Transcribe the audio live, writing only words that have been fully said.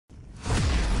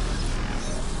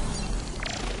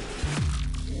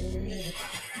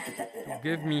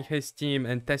give me his team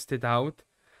and test it out.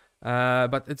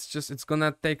 But it's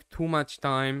gonna take too much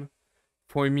time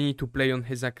for me to play on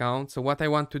his account. So what I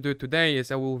want to do today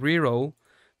is I will reroll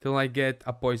till I get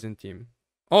a poison team.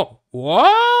 Oh,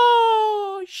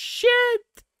 whoa,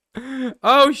 shit!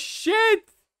 Oh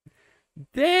shit!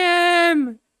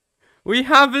 Damn! We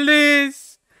have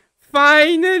Liz!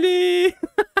 Finally!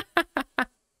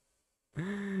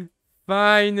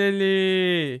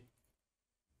 Finally!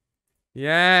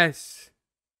 Yes!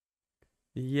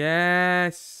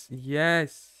 Yes!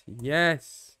 Yes!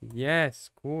 Yes! Yes!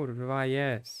 Kurwa,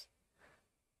 yes!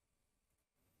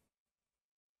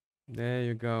 There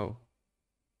you go.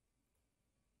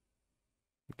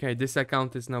 Okay, this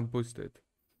account is now boosted.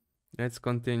 Let's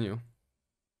continue.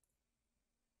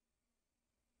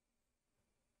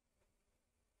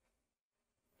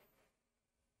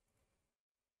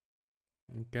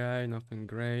 Okay, nothing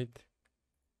great.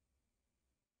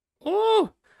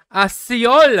 Oh!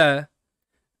 Asiole!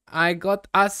 I got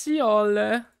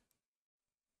Asiole.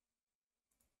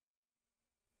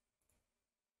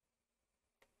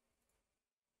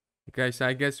 Okay, so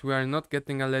I guess we are not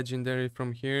getting a legendary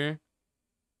from here.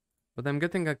 But I'm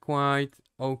getting a quite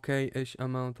okay-ish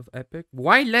amount of epic.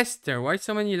 Why Lester? Why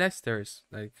so many Lesters?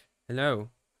 Like, hello.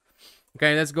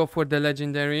 Okay, let's go for the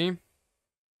legendary.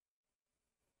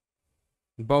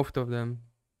 Both of them.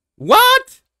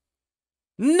 What?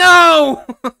 No!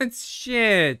 It's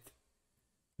shit.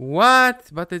 What?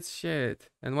 But it's shit.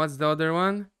 And what's the other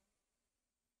one?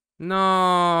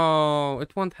 No,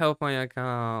 it won't help my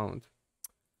account.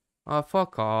 Oh,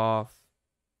 fuck off.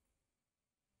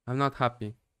 I'm not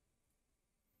happy.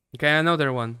 Okay,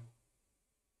 another one.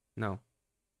 No.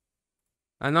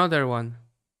 Another one.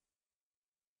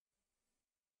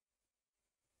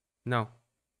 No.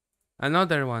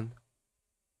 Another one.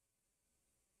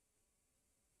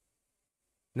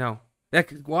 No.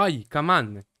 Like, why? Come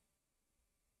on.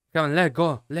 Come on, let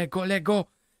go. Let go, let go.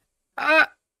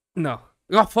 Ah! No.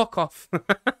 Oh, fuck off.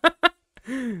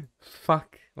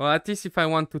 Fuck. Well, at least if I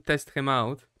want to test him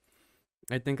out,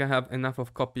 I think I have enough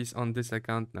of copies on this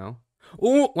account now.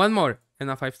 Oh, one more.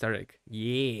 And a 5-star egg.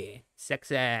 Yeah.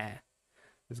 Sexy.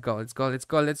 Let's go, let's go, let's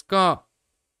go, let's go.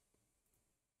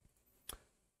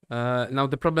 Now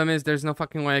the problem is there's no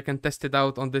fucking way I can test it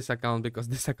out on this account because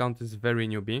this account is very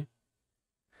newbie.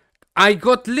 I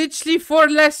got literally 4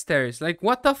 Lesters. Like,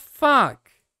 what the fuck?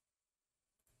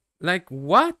 Like,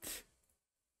 what?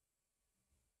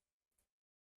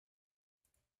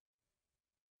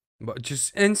 But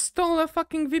just install a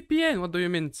fucking VPN. What do you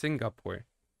mean Singapore?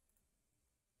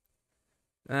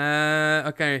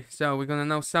 Okay, so we're gonna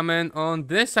now summon on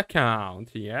this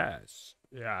account. Yes,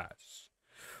 yes.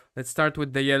 Let's start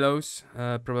with the yellows.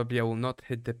 Probably I will not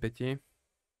hit the pity.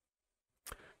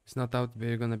 It's not out.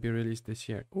 They're gonna be released this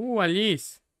year. Ooh,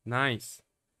 Alice. Nice.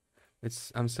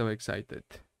 I'm so excited.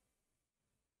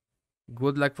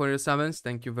 Good luck for your summons.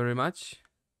 Thank you very much.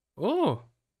 Oh,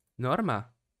 Norma.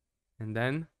 And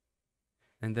then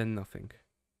nothing.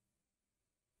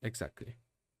 Exactly.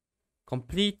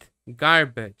 Complete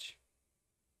garbage.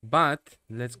 But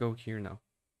let's go here now.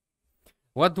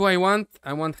 What do I want?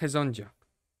 I want Hezonja.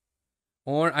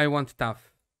 Or I want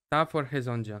Taf. Taf or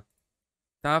Hezonja.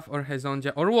 Taf or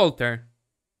Hezonja. Or Walter.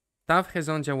 Taf,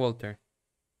 Hezonja, Walter.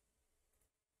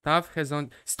 Taf,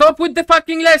 Hezonja. Stop with the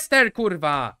fucking Lester,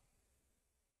 kurwa!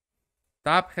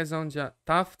 Taf, Hezonja.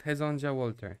 Taf, Hezonja,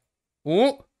 Walter.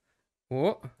 Oh!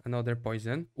 Oh, another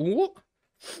poison. Oh!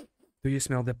 Do you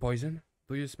smell the poison?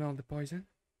 Do you smell the poison?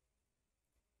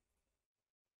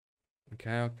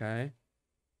 Okay, okay.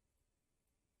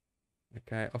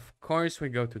 Okay, of course we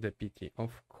go to the PT.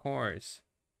 Of course.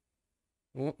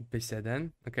 Oh,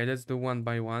 Biseden. Okay, let's do one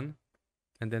by one.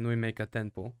 And then we make a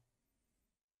 10 pull.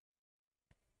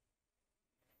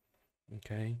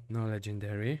 Okay, no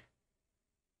legendary.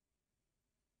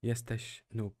 Jesteś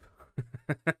noob.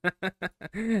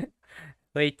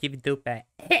 Wait, w dupę.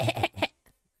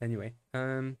 Anyway,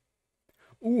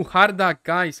 ooh, Hardak,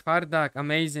 guys, Hardak,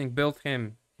 amazing, build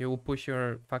him. He will push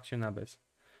your faction abyss.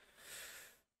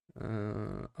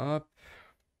 Up.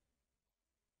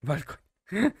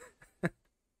 Valkon.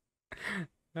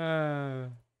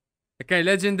 Okay,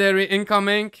 legendary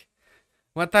incoming.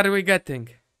 What are we getting?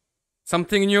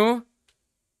 Something new?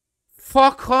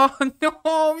 Fuck off! No,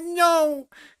 no,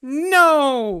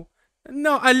 no,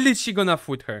 no! I'm literally gonna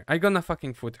foot her. I'm gonna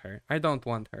fucking foot her. I don't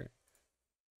want her.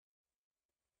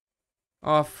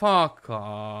 Oh, fuck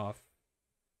off.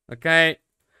 Okay.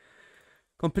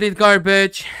 Complete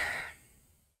garbage.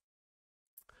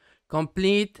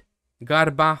 Complete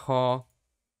garbajo.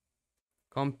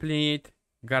 Complete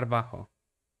garbajo.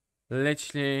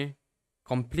 Literally.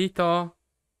 Completo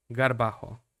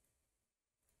Garbajo.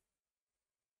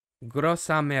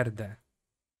 Grossa merde.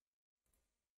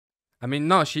 I mean,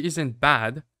 no, she isn't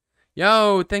bad.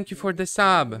 Yo, thank you for the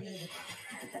sub.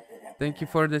 Thank you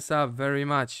for the sub very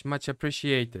much. Much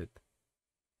appreciated.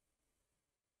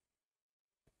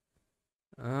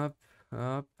 Up,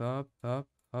 up, up, up,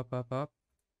 up, up, up.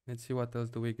 Let's see what else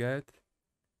do we get.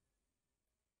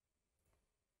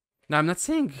 Now, I'm not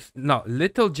saying... No,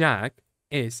 Little Jack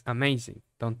is amazing.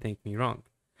 Don't take me wrong.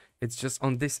 It's just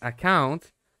on this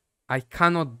account, I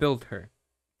cannot build her.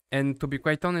 And to be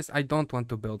quite honest, I don't want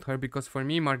to build her because for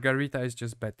me, Margarita is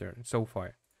just better so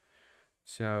far.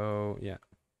 So, yeah.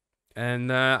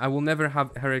 And I will never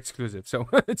have her exclusive, so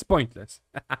it's pointless.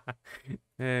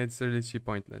 It's literally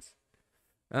pointless.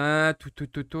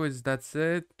 2 is that's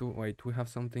it. Wait, we have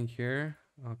something here.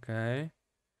 Okay.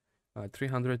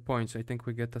 300 points. I think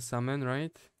we get a summon,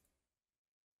 right?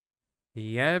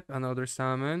 Yep, another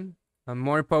summon.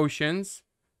 More potions.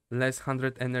 Less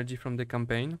 100 energy from the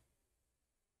campaign.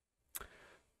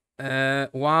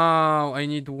 Wow, I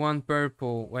need 1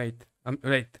 purple. Wait,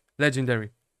 wait.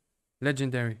 Legendary.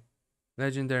 Legendary.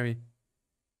 Legendary.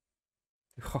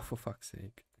 Oh, for fuck's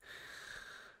sake.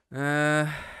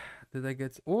 Did I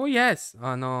get... Oh, yes.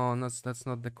 Oh, no, that's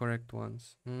not the correct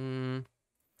ones. Do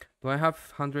I have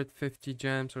 150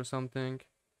 gems or something?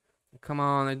 Come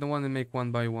on, I don't want to make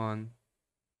 1 by 1.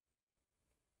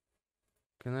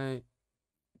 Can I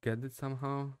get it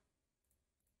somehow?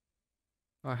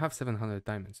 Oh, I have 700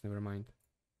 diamonds, never mind.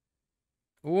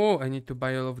 Oh, I need to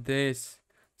buy all of this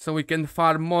so we can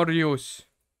farm more use.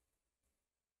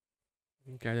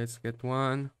 Okay, let's get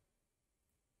 1.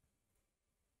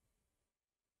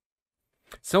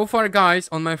 So far, guys,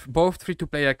 on my both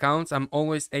free-to-play accounts, I'm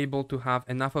always able to have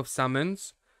enough of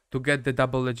summons to get the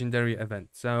double legendary event.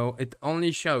 So it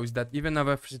only shows that even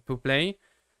if free-to-play,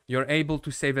 you're able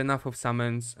to save enough of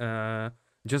summons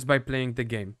just by playing the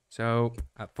game. So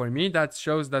for me, that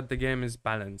shows that the game is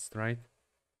balanced, right?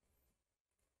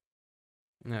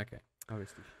 Okay,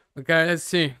 obviously. Okay, let's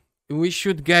see. We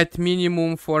should get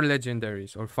minimum 4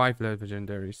 legendaries or 5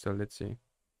 legendaries. So let's see.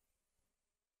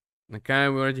 Okay,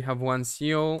 we already have 1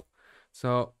 seal.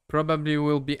 So probably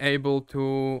we'll be able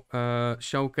to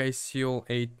showcase seal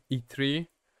 8 E3,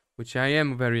 which I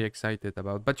am very excited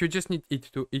about. But you just need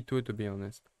E2 to be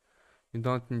honest. You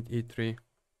don't need E3.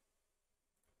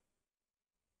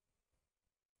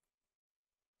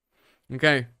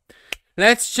 Okay,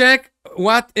 let's check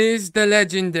what is the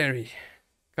legendary.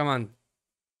 Come on.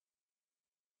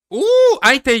 Ooh,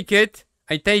 I take it.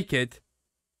 I take it.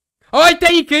 Oh, I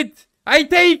take it. I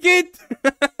take it.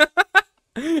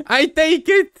 I take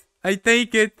it. I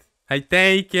take it. I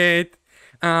take it.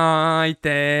 I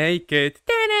take it.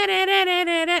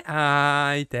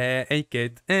 I take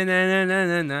it.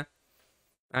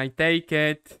 I take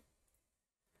it.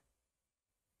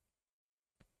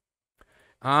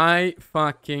 I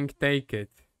fucking take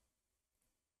it.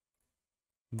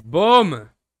 Boom.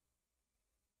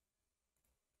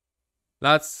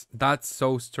 That's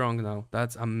so strong now.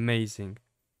 That's amazing.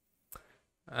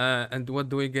 And what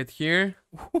do we get here?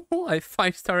 A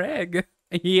 5-star egg.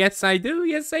 Yes, I do.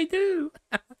 Yes, I do.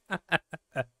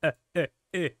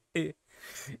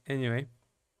 Anyway.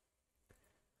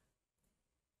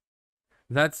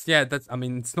 That's, I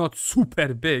mean, it's not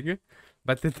super big,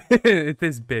 but it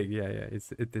is big. Yeah,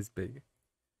 it is big.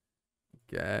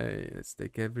 Okay, let's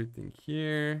take everything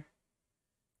here.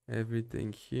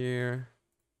 Everything here.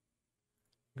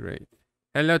 Great.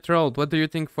 Hello, Troll. What do you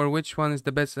think for which one is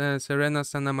the best? Serena,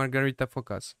 Santa Margarita,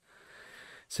 Focus.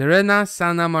 Serena,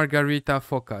 Santa Margarita,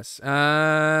 Focus.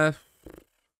 I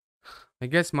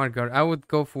guess I would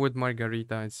go with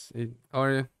Margarita.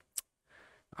 Or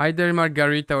either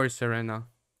Margarita or Serena.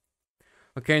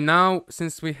 Okay, now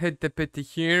since we hit the pity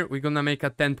here, we're gonna make a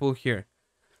 10 pull here.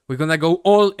 We're gonna go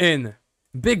all in.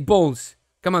 Big balls.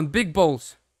 Come on, big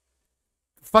balls.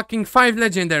 Fucking 5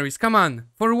 legendaries. Come on,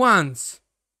 for once.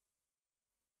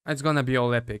 It's gonna be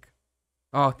all epic.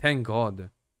 Oh, thank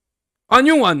God. A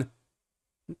new one!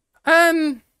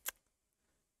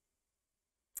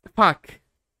 Fuck.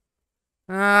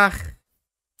 I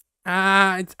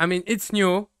mean, it's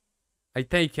new. I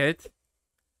take it.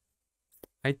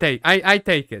 I take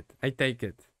it. I take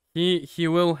it. He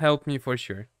will help me for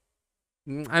sure.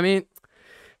 I mean,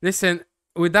 listen,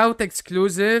 without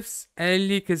exclusives,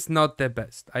 Elik is not the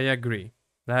best. I agree.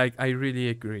 Like, I really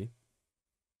agree.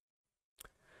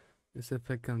 This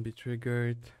effect can be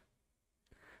triggered.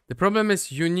 The problem is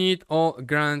you need all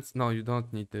grants. No, you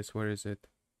don't need this. Where is it?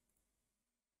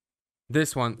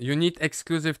 This one. You need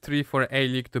exclusive 3 for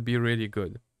A-League to be really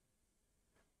good.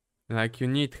 Like, you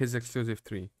need his exclusive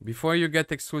 3. Before you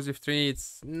get exclusive 3,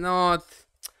 it's not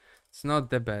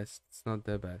the best. It's not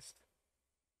the best.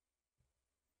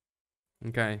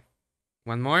 Okay.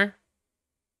 One more?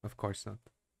 Of course not.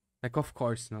 Like, of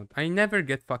course not. I never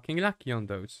get fucking lucky on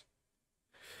those.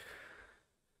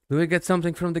 Do we get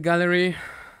something from the gallery?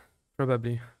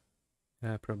 Probably.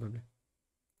 Yeah, probably.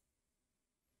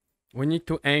 We need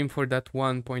to aim for that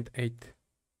 1.8.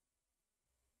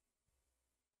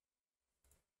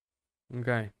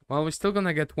 Okay. Well, we're still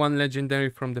gonna get one legendary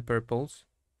from the purples.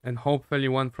 And hopefully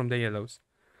one from the yellows.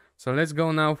 So let's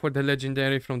go now for the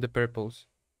legendary from the purples.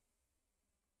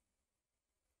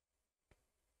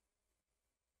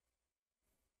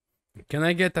 Can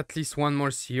I get at least one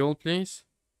more seal, please?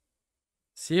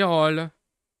 Seal.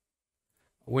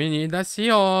 We need a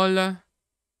seal.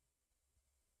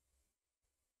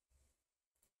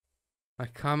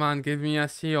 Come on, give me a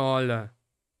seal.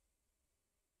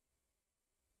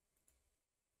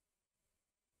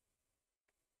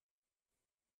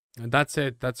 That's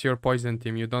it. That's your poison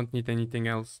team. You don't need anything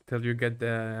else till you get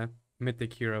the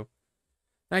mythic hero.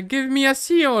 Give me a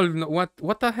seal.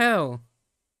 What the hell?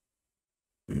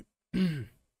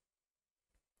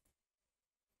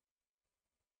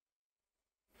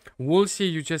 Woolsey,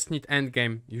 you just need end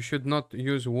game. You should not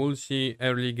use Woolsey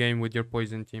early game with your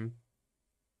poison team.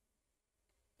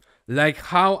 Like,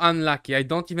 how unlucky. I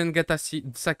don't even get a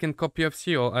second copy of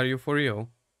seal. Are you for real?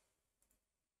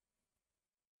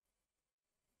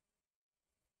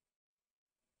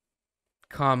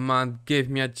 Come on, give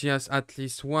me just at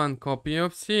least one copy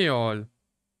of seal.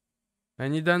 I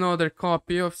need another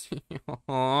copy of seal.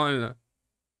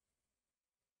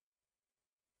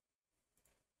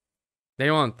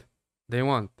 They won't. They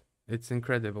won't. It's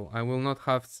incredible. I will not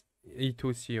have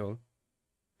E2 seal.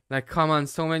 Like, come on,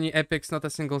 so many epics, not a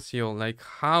single seal. Like,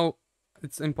 how?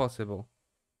 It's impossible.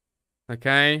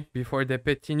 Okay, before the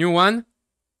petty new one.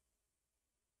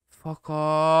 Fuck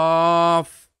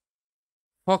off.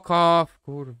 Fuck off,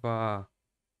 kurwa.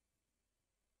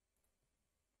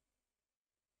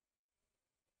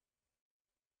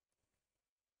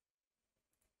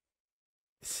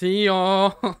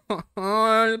 Seal,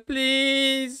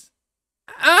 please.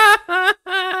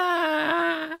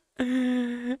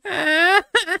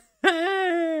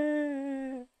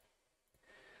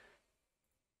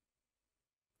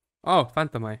 Oh,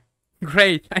 Phantom Eye.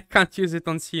 Great, I can't use it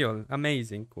on seal.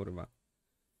 Amazing, kurwa.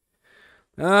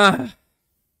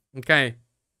 Okay.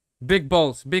 Big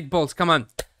balls, come on.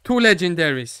 2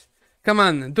 legendaries. Come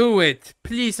on, do it.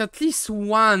 Please, at least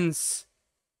once.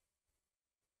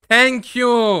 Thank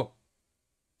you.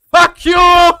 Fuck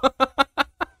you.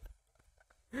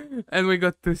 And we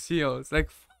got 2 seals. Like,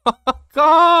 fuck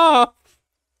off.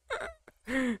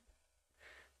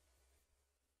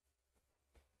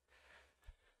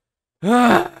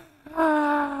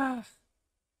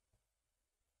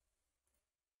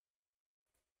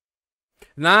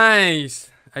 Nice.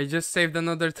 I just saved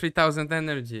another 3000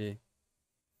 energy.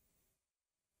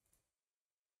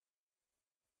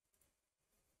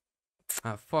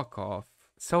 Fuck off.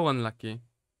 So unlucky.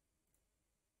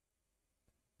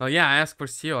 Oh yeah, I asked for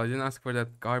seal. I didn't ask for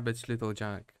that garbage little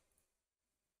jack.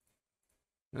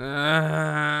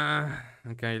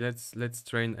 Okay, let's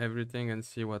train everything and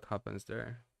see what happens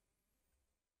there.